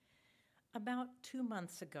About 2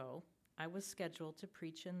 months ago, I was scheduled to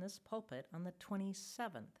preach in this pulpit on the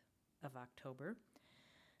 27th of October,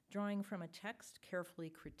 drawing from a text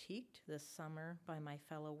carefully critiqued this summer by my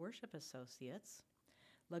fellow worship associates,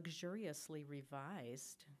 luxuriously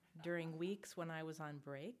revised during weeks when I was on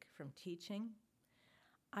break from teaching.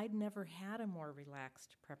 I'd never had a more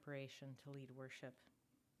relaxed preparation to lead worship.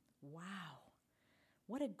 Wow,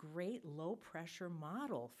 what a great low-pressure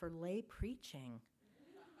model for lay preaching,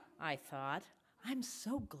 I thought. I'm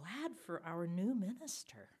so glad for our new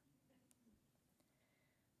minister.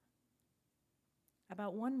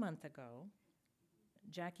 About 1 month ago,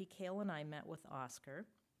 Jackie Kale and I met with Oscar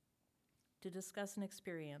to discuss an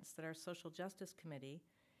experience that our Social Justice Committee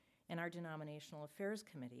and our Denominational Affairs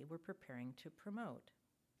Committee were preparing to promote.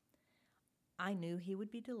 I knew he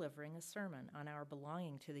would be delivering a sermon on our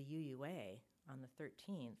belonging to the UUA on the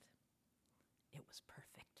 13th. It was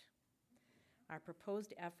perfect. Our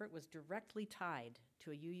proposed effort was directly tied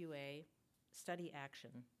to a UUA study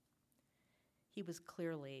action. He was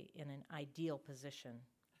clearly in an ideal position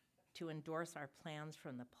to endorse our plans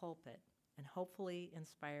from the pulpit and hopefully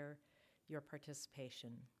inspire your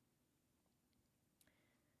participation.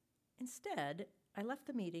 Instead, I left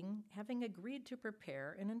the meeting having agreed to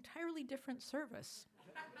prepare an entirely different service,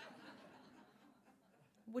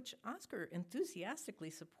 which Oscar enthusiastically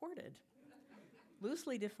supported,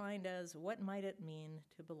 loosely defined as what might it mean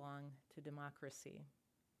to belong to democracy.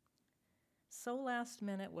 So last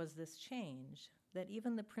minute was this change that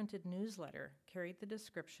even the printed newsletter carried the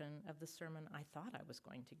description of the sermon I thought I was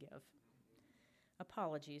going to give.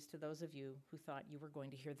 Apologies to those of you who thought you were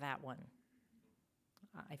going to hear that one.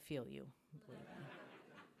 I feel you, believe me.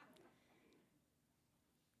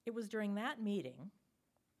 It was during that meeting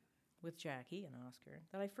with Jackie and Oscar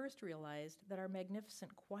that I first realized that our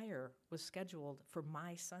magnificent choir was scheduled for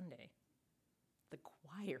my Sunday. The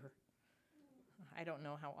choir. I don't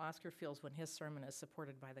know how Oscar feels when his sermon is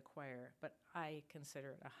supported by the choir, but I consider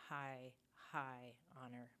it a high, high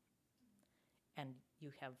honor. And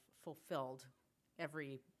you have fulfilled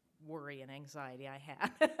every worry and anxiety I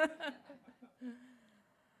had.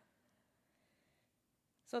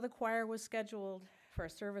 So the choir was scheduled for a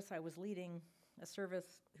service I was leading, a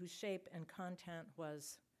service whose shape and content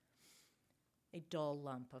was a dull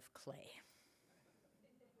lump of clay.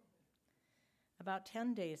 About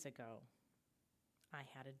 10 days ago, I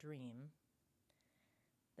had a dream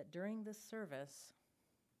that during this service,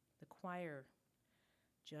 the choir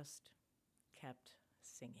just kept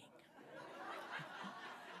singing.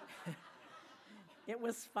 It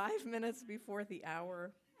was 5 minutes before the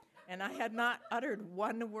hour, and I had not uttered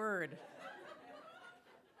one word.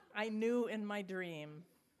 I knew in my dream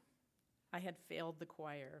I had failed the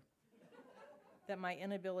choir, that my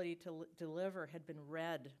inability to deliver had been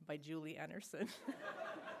read by Julie Enerson.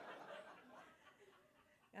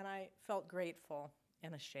 And I felt grateful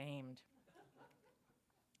and ashamed.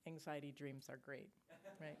 Anxiety dreams are great,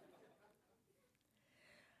 right?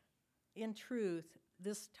 In truth,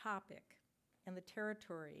 this topic and the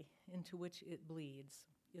territory into which it bleeds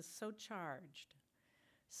is so charged,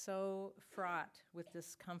 so fraught with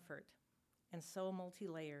discomfort, and so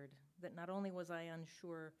multi-layered that not only was I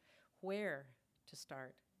unsure where to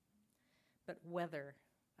start, but whether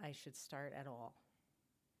I should start at all.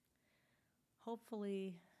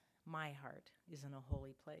 Hopefully, my heart is in a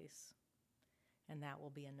holy place, and that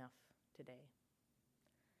will be enough today.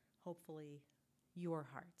 Hopefully, your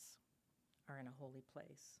hearts are in a holy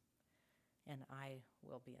place, and I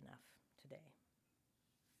will be enough today.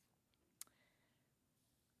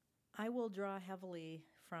 I will draw heavily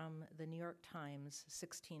from the New York Times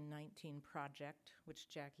 1619 Project, which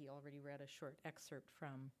Jackie already read a short excerpt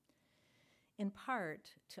from, in part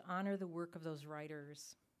to honor the work of those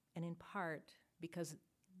writers, and in part because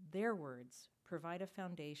their words provide a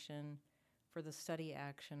foundation for the study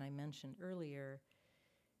action I mentioned earlier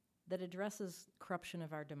that addresses corruption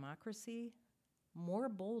of our democracy more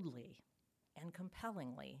boldly and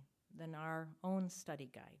compellingly than our own study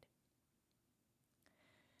guide.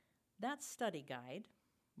 That study guide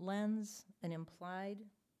lends an implied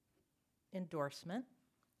endorsement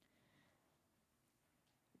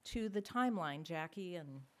to the timeline Jackie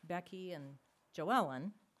and Becky and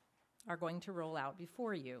Joellen are going to roll out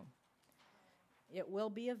before you. It will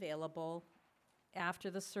be available after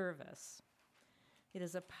the service. It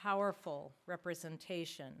is a powerful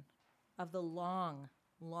representation of the long,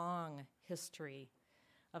 long history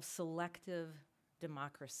of selective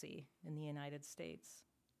democracy in the United States.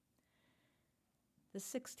 The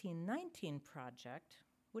 1619 Project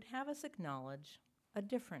would have us acknowledge a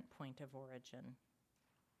different point of origin.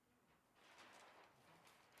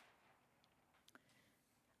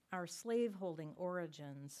 Our slaveholding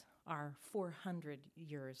origins are 400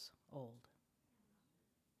 years old.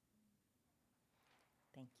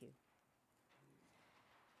 Thank you.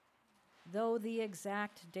 Though the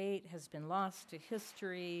exact date has been lost to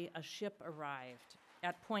history, a ship arrived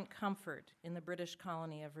at Point Comfort in the British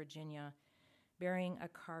colony of Virginia, bearing a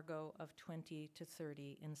cargo of 20 to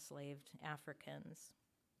 30 enslaved Africans.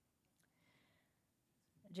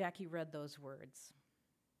 Jackie read those words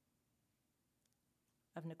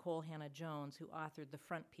of Nicole Hannah-Jones, who authored the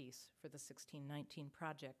front piece for the 1619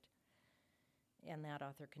 project. And that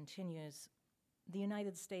author continues, "The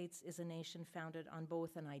United States is a nation founded on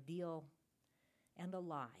both an ideal and a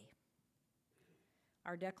lie.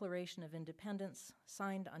 Our Declaration of Independence,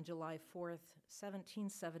 signed on July 4th,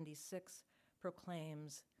 1776,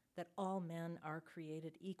 proclaims that all men are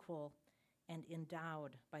created equal and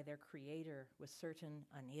endowed by their Creator with certain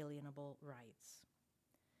unalienable rights.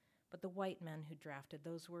 But the white men who drafted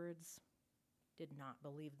those words did not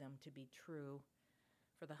believe them to be true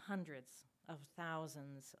for the hundreds of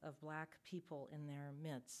thousands of Black people in their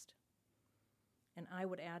midst." And I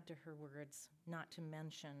would add to her words, not to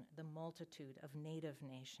mention the multitude of Native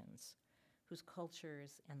nations whose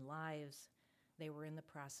cultures and lives they were in the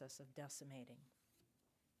process of decimating.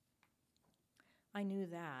 I knew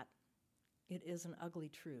that. It is an ugly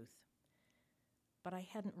truth. But I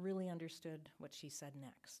hadn't really understood what she said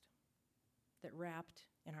next. That wrapped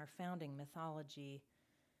in our founding mythology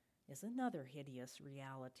is another hideous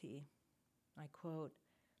reality. I quote,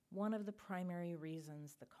 "One of the primary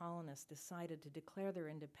reasons the colonists decided to declare their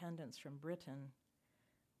independence from Britain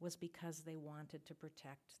was because they wanted to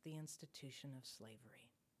protect the institution of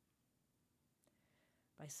slavery."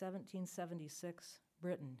 By 1776,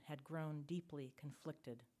 Britain had grown deeply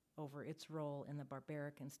conflicted over its role in the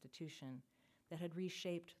barbaric institution that had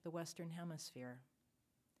reshaped the Western Hemisphere.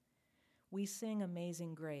 We sing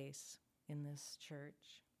Amazing Grace in this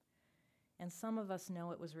church, and some of us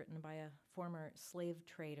know it was written by a former slave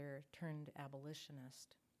trader turned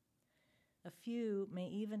abolitionist. A few may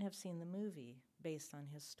even have seen the movie based on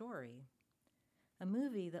his story, a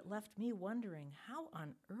movie that left me wondering how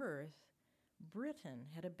on earth Britain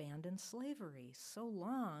had abandoned slavery so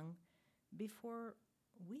long before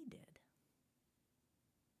we did.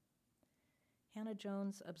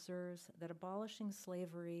 Hannah-Jones observes that abolishing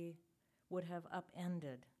slavery would have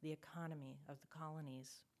upended the economy of the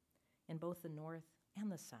colonies in both the North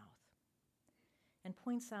and the South, and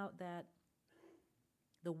points out that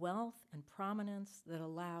the wealth and prominence that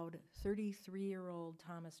allowed 33-year-old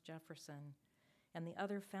Thomas Jefferson and the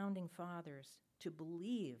other founding fathers to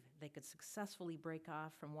believe they could successfully break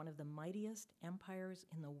off from one of the mightiest empires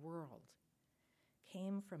in the world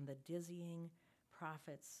came from the dizzying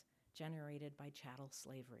profits generated by chattel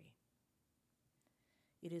slavery.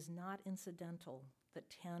 It is not incidental that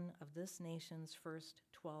 10 of this nation's first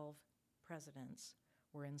 12 presidents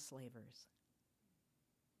were enslavers.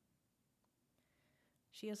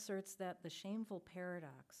 She asserts that the shameful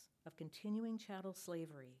paradox of continuing chattel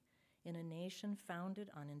slavery in a nation founded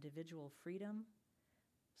on individual freedom,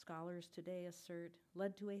 scholars today assert,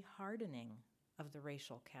 led to a hardening of the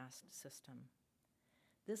racial caste system.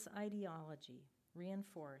 This ideology,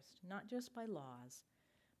 reinforced not just by laws,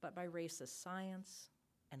 but by racist science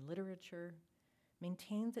and literature,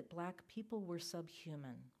 maintained that Black people were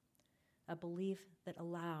subhuman, a belief that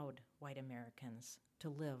allowed white Americans to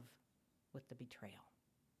live with the betrayal.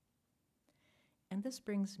 And this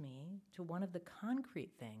brings me to one of the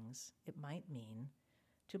concrete things it might mean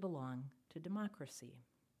to belong to democracy.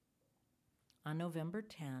 On November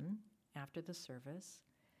 10, after the service,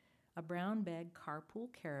 a brown bag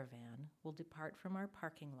carpool caravan will depart from our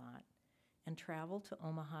parking lot and travel to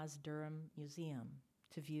Omaha's Durham Museum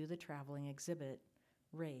to view the traveling exhibit,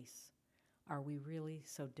 Race, Are We Really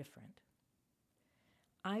So Different?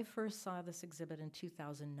 I first saw this exhibit in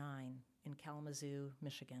 2009 in Kalamazoo,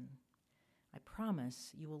 Michigan. I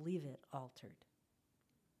promise you will leave it altered.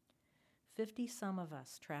 50-some of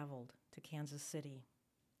us traveled to Kansas City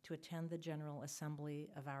to attend the General Assembly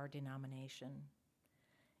of our denomination.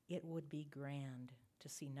 It would be grand to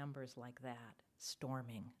see numbers like that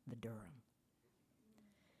storming the Durham.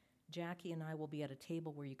 Jackie and I will be at a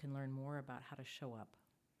table where you can learn more about how to show up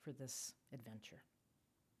for this adventure.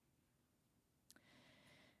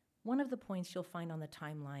 One of the points you'll find on the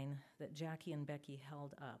timeline that Jackie and Becky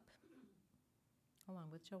held up,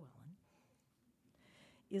 along with Joellen,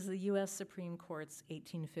 is the U.S. Supreme Court's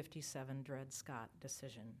 1857 Dred Scott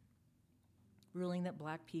decision, ruling that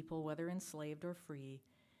Black people, whether enslaved or free,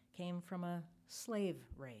 came from a slave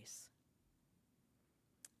race.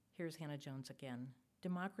 Here's Hannah-Jones again.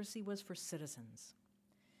 Democracy was for citizens,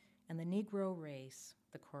 and the Negro race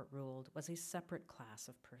the court ruled, was a separate class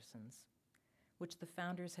of persons, which the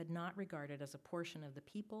founders had not regarded as a portion of the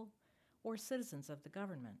people or citizens of the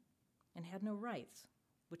government, and had no rights,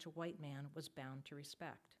 which a white man was bound to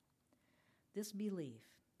respect. This belief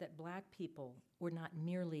that Black people were not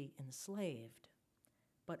merely enslaved,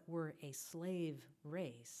 but were a slave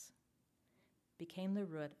race, became the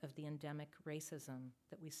root of the endemic racism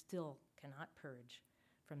that we still cannot purge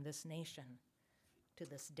from this nation to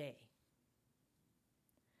this day.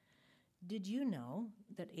 Did you know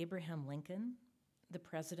that Abraham Lincoln, the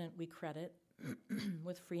president we credit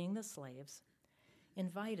with freeing the slaves,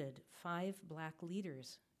 invited 5 Black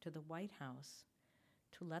leaders to the White House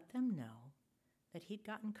to let them know that he'd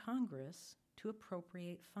gotten Congress to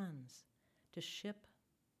appropriate funds to ship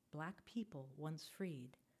Black people once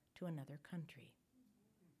freed to another country?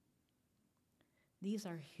 These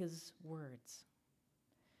are his words.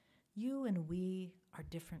 You and we are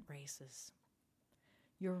different races.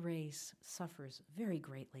 Your race suffers very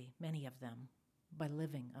greatly, many of them, by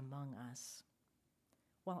living among us,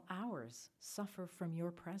 while ours suffer from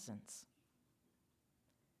your presence.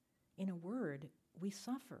 In a word, we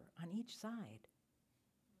suffer on each side.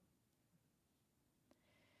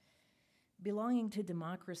 Belonging to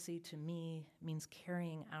democracy to me means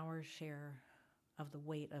carrying our share of the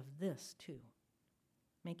weight of this too,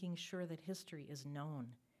 making sure that history is known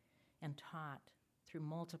and taught through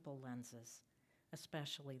multiple lenses,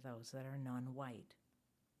 especially those that are non-white.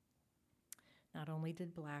 Not only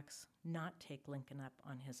did Blacks not take Lincoln up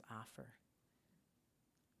on his offer,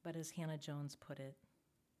 but as Hannah Jones put it,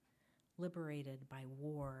 liberated by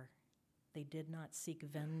war, they did not seek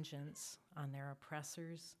vengeance on their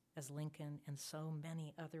oppressors, as Lincoln and so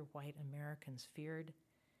many other white Americans feared.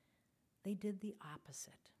 They did the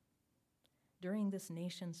opposite. During this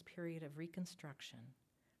nation's period of Reconstruction,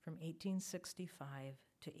 from 1865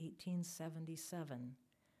 to 1877,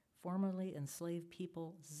 formerly enslaved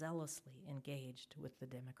people zealously engaged with the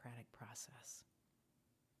democratic process,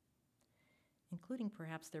 including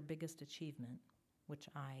perhaps their biggest achievement, which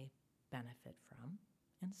I benefit from,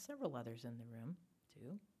 and several others in the room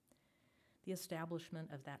too, the establishment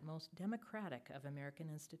of that most democratic of American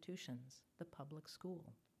institutions, the public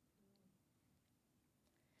school.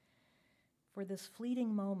 For this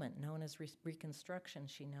fleeting moment known as Reconstruction,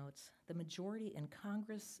 she notes, the majority in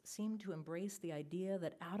Congress seemed to embrace the idea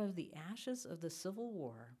that out of the ashes of the Civil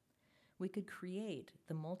War, we could create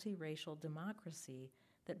the multiracial democracy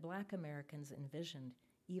that Black Americans envisioned,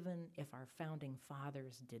 even if our founding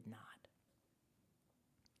fathers did not.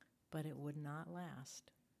 But it would not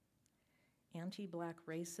last. Anti-Black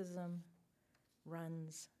racism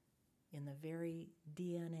runs in the very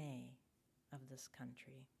DNA of this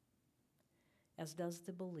country, as does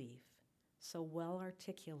the belief, so well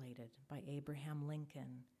articulated by Abraham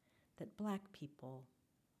Lincoln, that Black people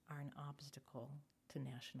are an obstacle to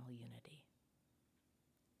national unity.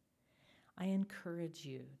 I encourage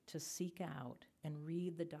you to seek out and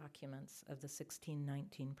read the documents of the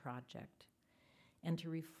 1619 Project and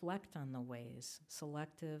to reflect on the ways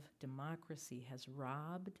selective democracy has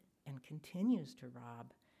robbed and continues to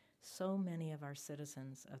rob so many of our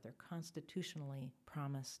citizens of their constitutionally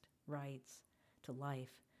promised rights to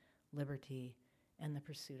life, liberty, and the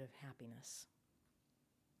pursuit of happiness.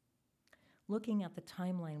 Looking at the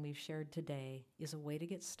timeline we've shared today is a way to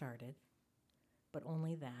get started, but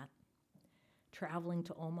only that. Traveling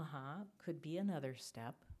to Omaha could be another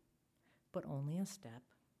step, but only a step.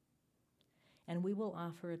 And we will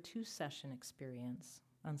offer a 2-session experience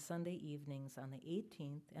on Sunday evenings on the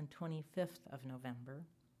 18th and 25th of November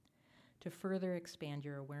to further expand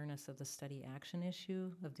your awareness of the study action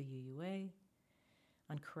issue of the UUA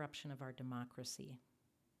on corruption of our democracy,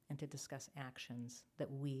 and to discuss actions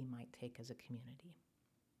that we might take as a community.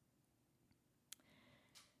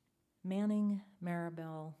 Manning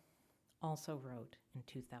Marable also wrote in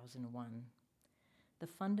 2001, the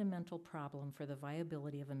fundamental problem for the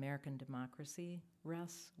viability of American democracy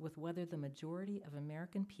rests with whether the majority of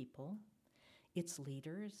American people, its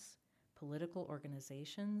leaders, political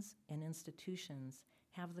organizations, and institutions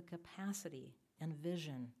have the capacity and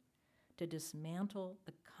vision to dismantle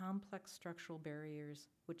the complex structural barriers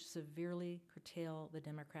which severely curtail the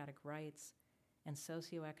democratic rights and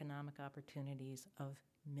socioeconomic opportunities of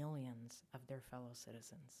millions of their fellow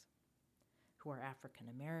citizens who are African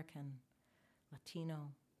American,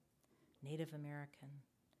 Latino, Native American,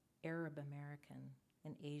 Arab American,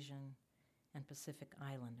 and Asian and Pacific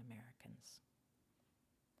Island Americans.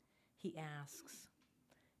 He asks,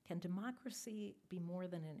 can democracy be more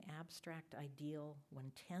than an abstract ideal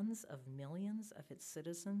when tens of millions of its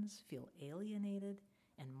citizens feel alienated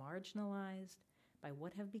and marginalized by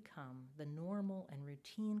what have become the normal and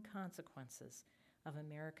routine consequences of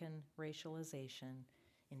American racialization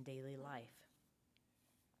in daily life.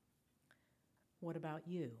 What about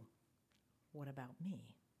you? What about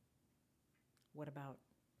me? What about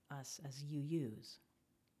us as UUs?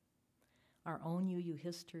 Our own UU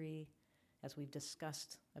history, as we've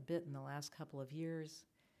discussed a bit in the last couple of years,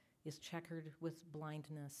 is checkered with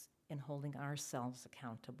blindness in holding ourselves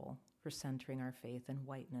accountable for centering our faith in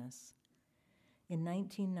whiteness. In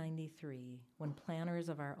 1993, when planners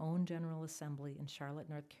of our own General Assembly in Charlotte,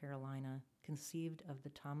 North Carolina, conceived of the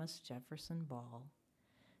Thomas Jefferson Ball,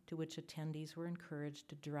 to which attendees were encouraged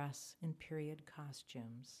to dress in period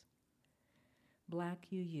costumes, Black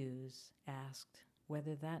UUs asked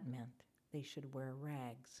whether that meant they should wear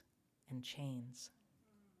rags and chains.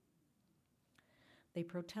 They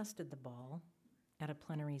protested the ball at a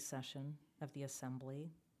plenary session of the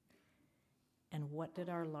Assembly. And what did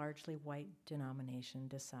our largely white denomination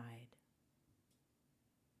decide?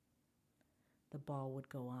 The ball would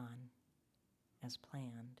go on as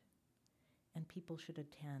planned, and people should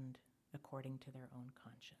attend according to their own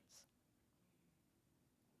conscience.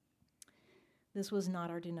 This was not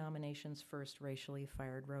our denomination's first racially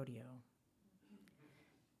fired rodeo.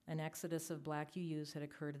 An exodus of Black UUs had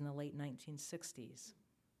occurred in the late 1960s,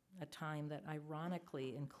 a time that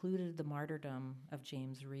ironically included the martyrdom of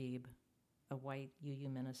James Reeb, a white UU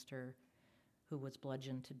minister who was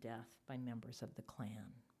bludgeoned to death by members of the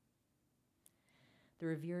Klan. The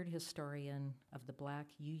revered historian of the Black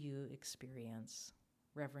UU experience,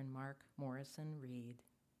 Reverend Mark Morrison Reed,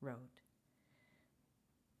 wrote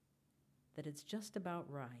that it's just about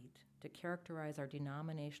right to characterize our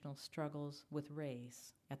denominational struggles with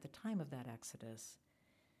race at the time of that exodus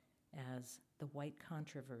as the white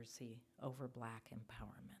controversy over Black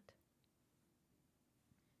empowerment.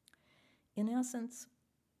 In essence,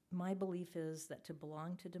 my belief is that to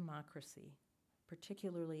belong to democracy,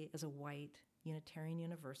 particularly as a white Unitarian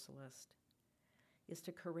Universalist, is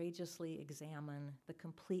to courageously examine the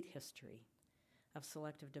complete history of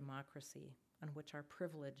selective democracy on which our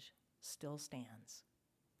privilege still stands,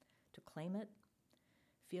 to claim it,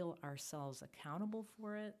 feel ourselves accountable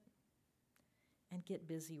for it, and get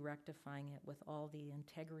busy rectifying it with all the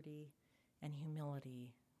integrity and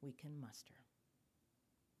humility we can muster.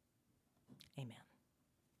 Amen.